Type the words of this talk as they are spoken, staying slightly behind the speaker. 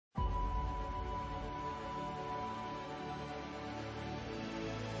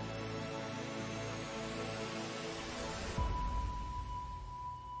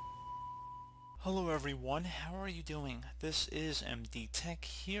Hello everyone, how are you doing? This is MD Tech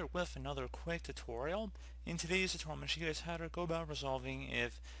here with another quick tutorial. In today's tutorial, I'm going to show you guys how to go about resolving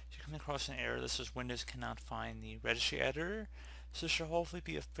if you come across an error that says Windows cannot find the registry editor. So this should hopefully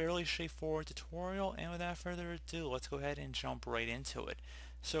be a fairly straightforward tutorial, and without further ado, let's go ahead and jump right into it.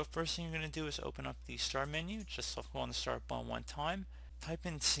 So first thing you're going to do is open up the Start menu, just click on the Start button one time, type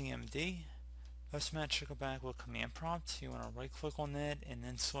in cmd. Let's match go back with command prompt. You want to right click on that and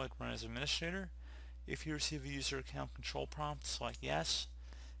then select Run as Administrator. If you receive a user account control prompt, select yes.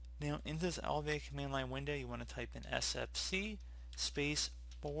 Now into this elevated command line window, you want to type in sfc space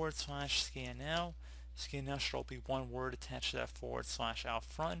 /scannow. Scannow should all be one word attached to that / out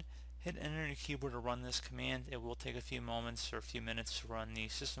front. Hit enter on your keyboard to run this command. It will take a few moments or a few minutes to run the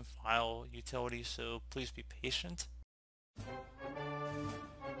system file utility, so please be patient.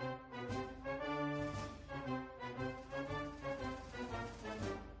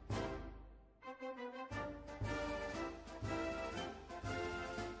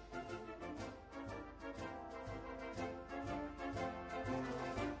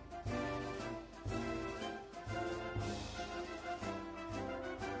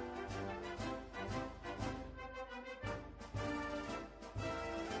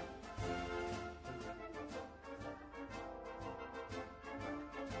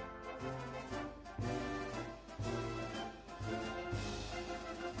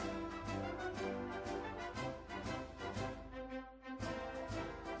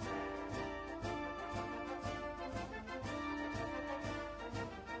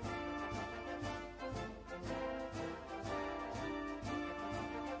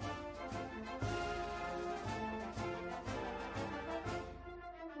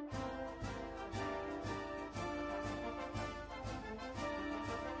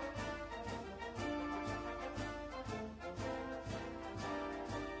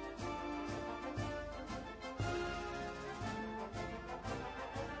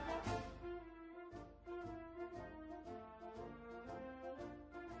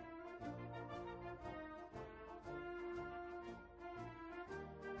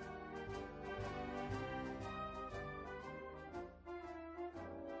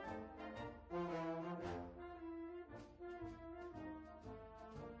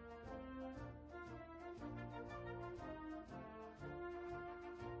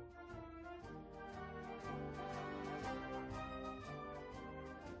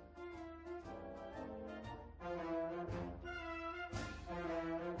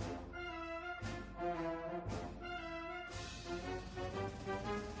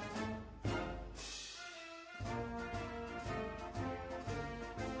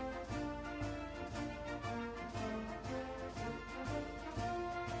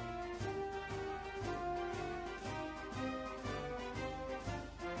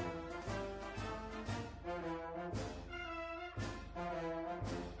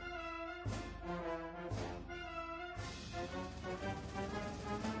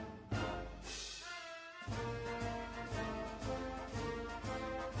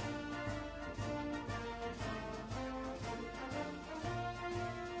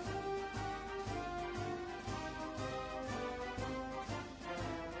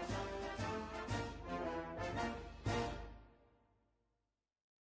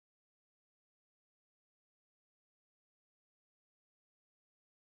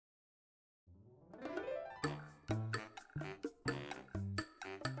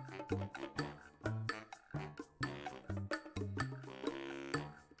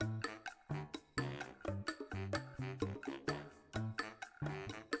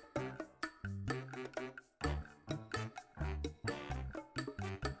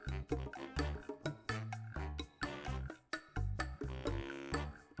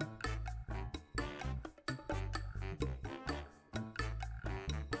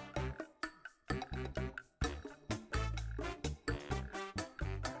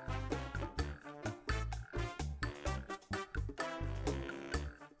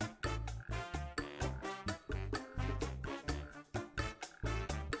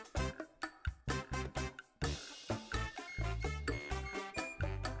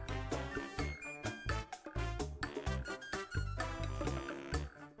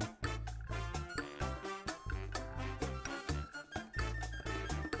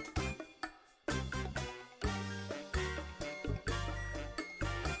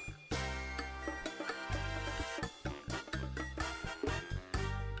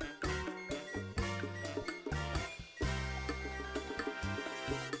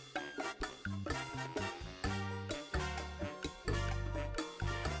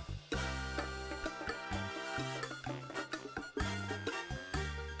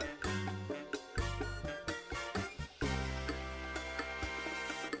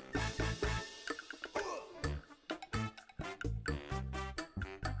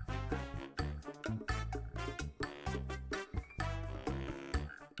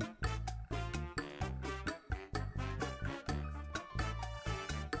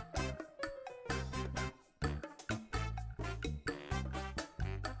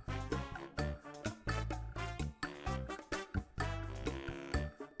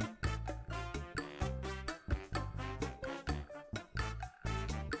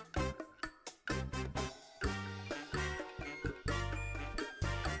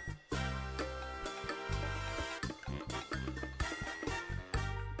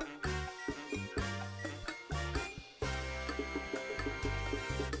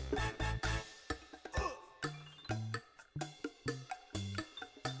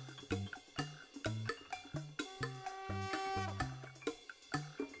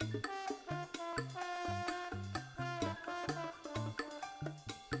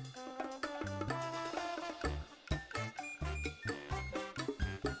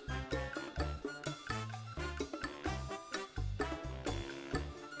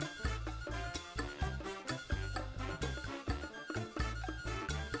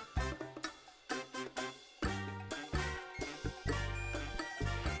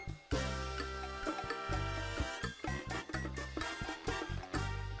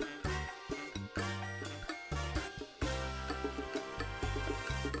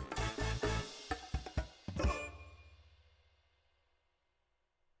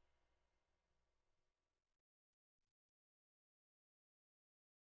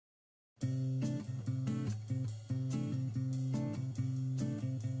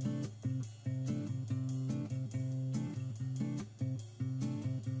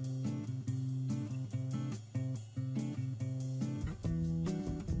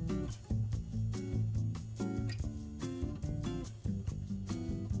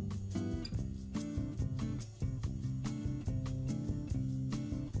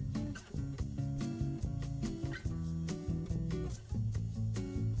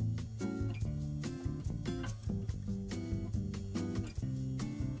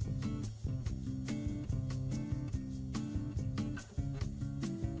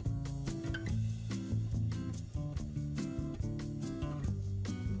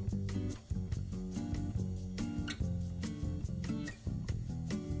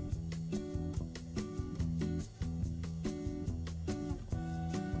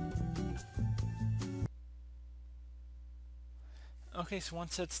 Okay, so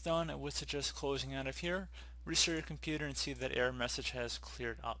once that's done, I would suggest closing out of here, restart your computer and see that error message has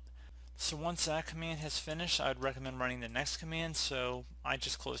cleared up. So once that command has finished, I'd recommend running the next command. So I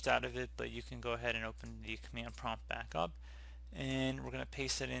just closed out of it, but you can go ahead and open the command prompt back up. And we're going to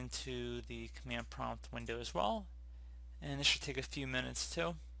paste it into the command prompt window as well. And this should take a few minutes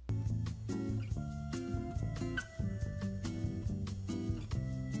too.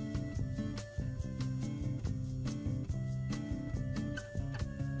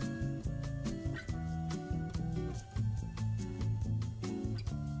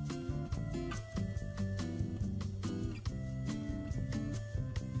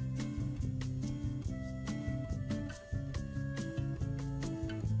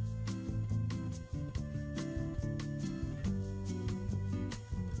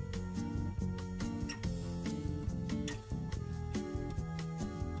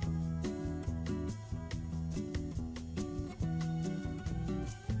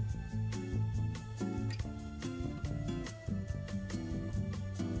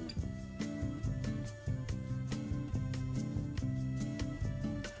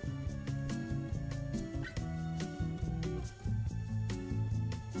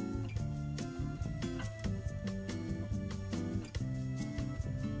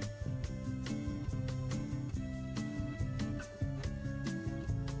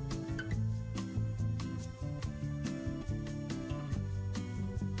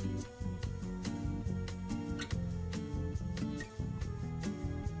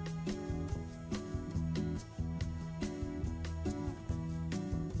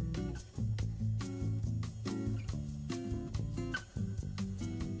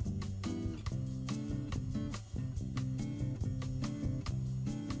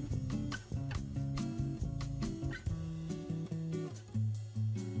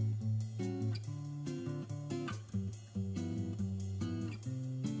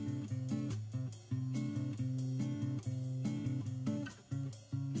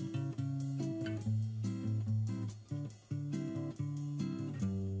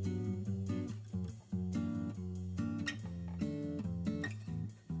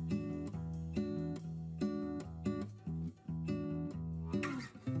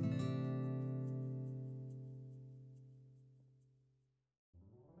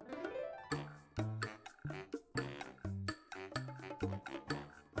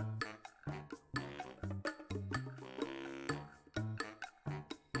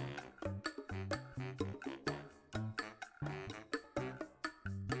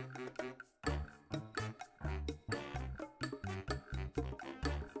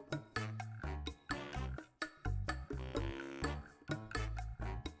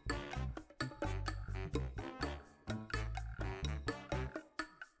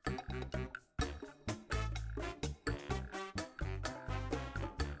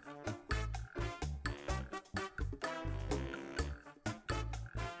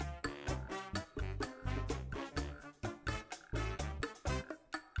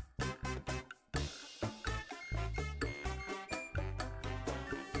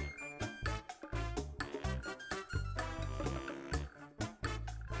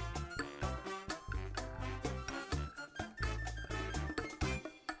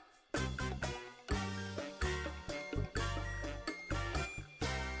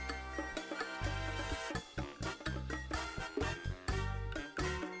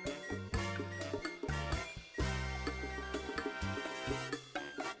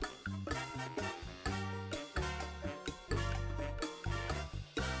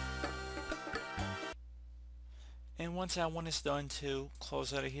 And once that one is done too,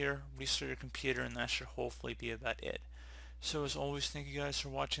 close out of here, restart your computer, and that should hopefully be about it. So as always, thank you guys for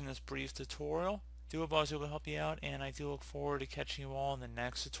watching this brief tutorial. I do hope I was able to help you out, and I do look forward to catching you all in the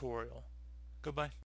next tutorial. Goodbye.